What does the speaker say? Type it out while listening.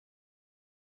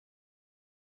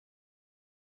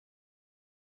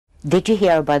Did you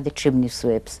hear about the chimney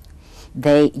sweeps?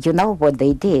 You know what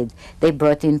they did? They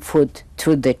brought in food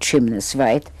through the chimneys,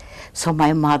 right? So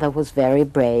my mother was very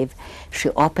brave. She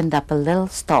opened up a little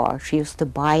store. She used to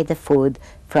buy the food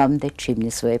from the chimney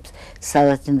sweeps, sell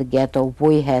it in the ghetto.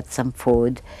 We had some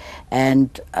food,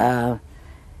 and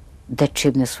the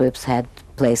chimney sweeps had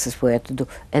places where to do.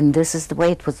 And this is the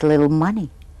way it was, little money.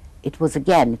 It was,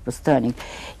 again, it was turning.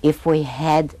 If we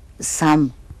had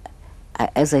some,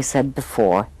 as I said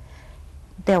before,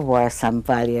 there were some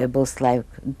valuables like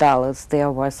dollars,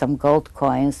 there were some gold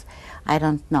coins. I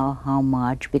don't know how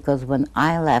much, because when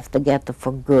I left the ghetto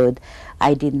for good,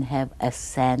 I didn't have a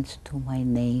cent to my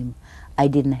name. I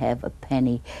didn't have a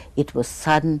penny. It was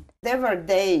sudden. There were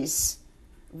days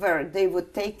where they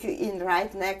would take you in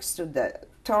right next to the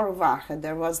Torwache.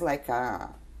 There was like a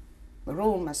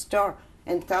room, a store,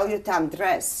 and tell you to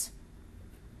undress.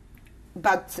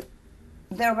 But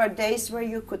there were days where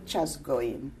you could just go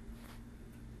in.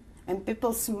 And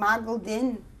people smuggled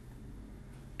in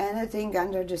anything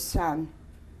under the sun,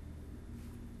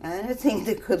 anything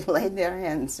they could lay their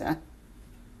hands on.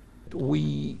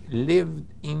 We lived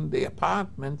in the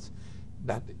apartments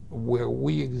where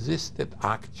we existed.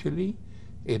 Actually,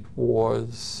 it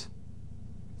was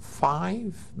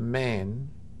 5 men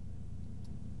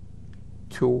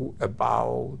to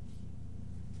about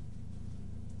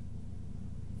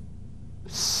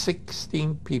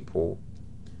 16 people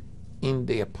in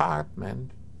the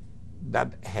apartment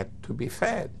that had to be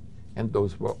fed. And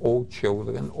those were all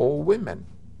children, all women,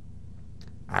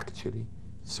 actually.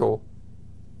 So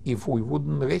if we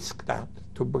wouldn't risk that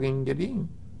to bring it in,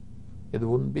 it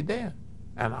wouldn't be there.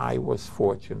 And I was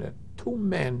fortunate. 2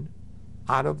 men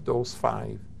out of those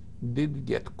 5 did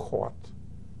get caught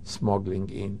smuggling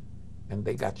in, and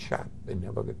they got shot. They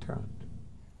never returned.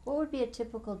 What would be a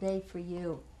typical day for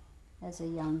you as a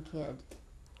young kid?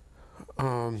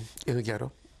 In the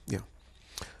ghetto, yeah.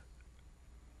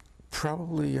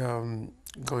 Probably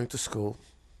going to school,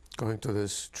 going to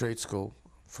this trade school,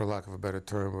 for lack of a better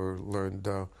term, or learned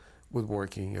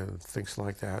woodworking and things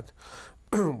like that,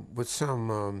 with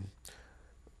some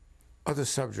other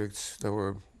subjects that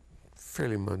were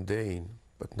fairly mundane,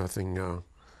 but nothing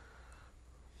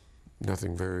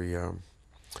very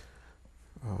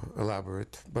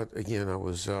elaborate. But again, I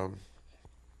was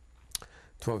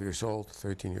 12 years old,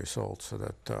 13 years old, so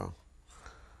that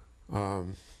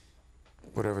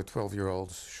whatever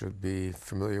 12-year-olds should be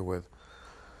familiar with.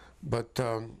 But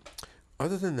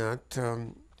other than that,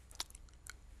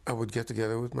 I would get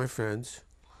together with my friends,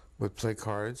 would play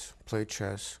cards, play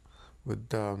chess,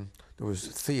 there was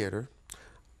theater,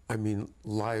 I mean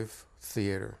live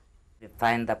theater. We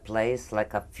find a place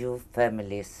like a few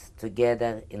families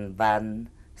together in one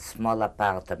small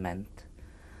apartment.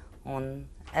 And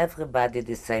everybody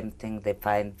the same thing they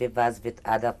find. We was with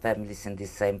other families in the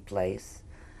same place.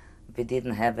 We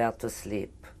didn't have where to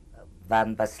sleep.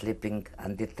 One was sleeping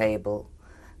on the table.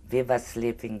 We were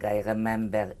sleeping, I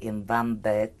remember, in one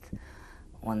bed.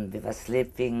 And we were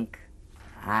sleeping,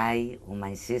 I,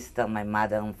 my sister, my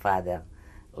mother and father,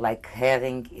 like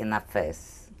herring in a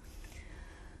face.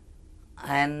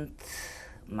 And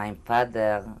my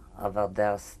father over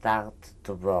there started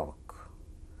to work.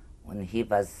 When he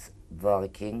was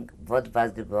working, what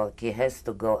was the work? He has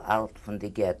to go out from the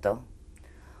ghetto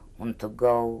and to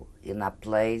go in a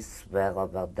place where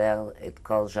over there it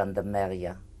called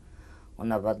Gendarmeria.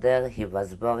 And over there he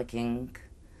was working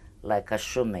like a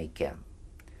shoemaker.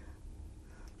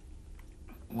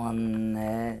 And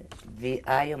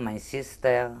I and my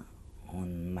sister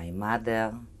and my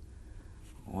mother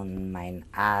and my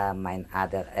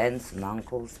other aunts and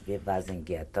uncles, we was in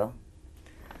ghetto.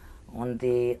 And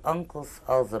the uncles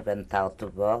also went out to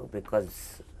work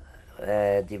because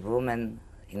the women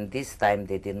in this time,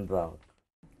 they didn't work.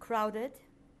 Crowded,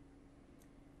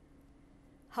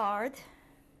 hard,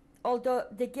 although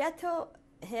the ghetto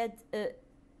had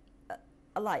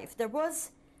a life. There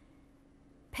was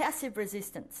passive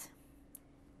resistance.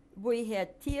 We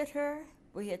had theater,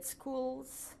 we had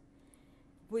schools,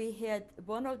 we had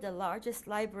one of the largest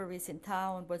libraries in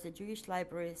town was a Jewish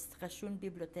library, Strashun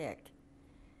Bibliothek.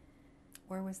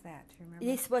 Where was that? Do you remember?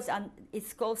 This was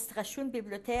it's called Strashun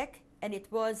Bibliothek, and it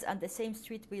was on the same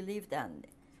street we lived on.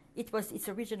 It was its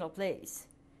original place.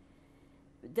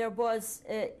 There was,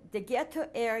 the ghetto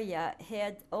area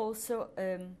had also,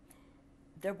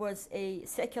 there was a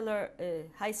secular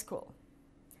high school.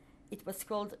 It was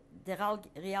called the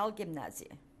Real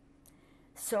Gymnasium.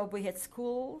 So we had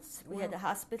schools, we had a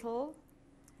hospital.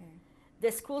 Okay.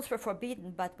 The schools were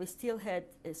forbidden, but we still had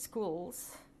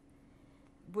schools.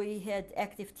 We had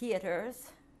active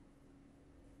theaters.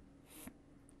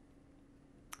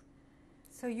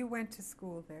 So you went to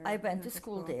school there? I went to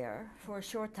school there for a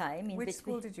short time. In Which between.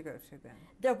 school did you go to then?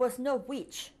 There was no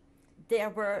which. There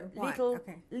were One, little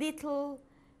okay. little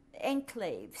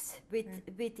enclaves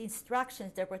with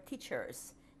instructions. There were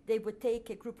teachers. They would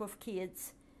take a group of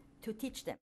kids to teach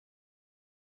them.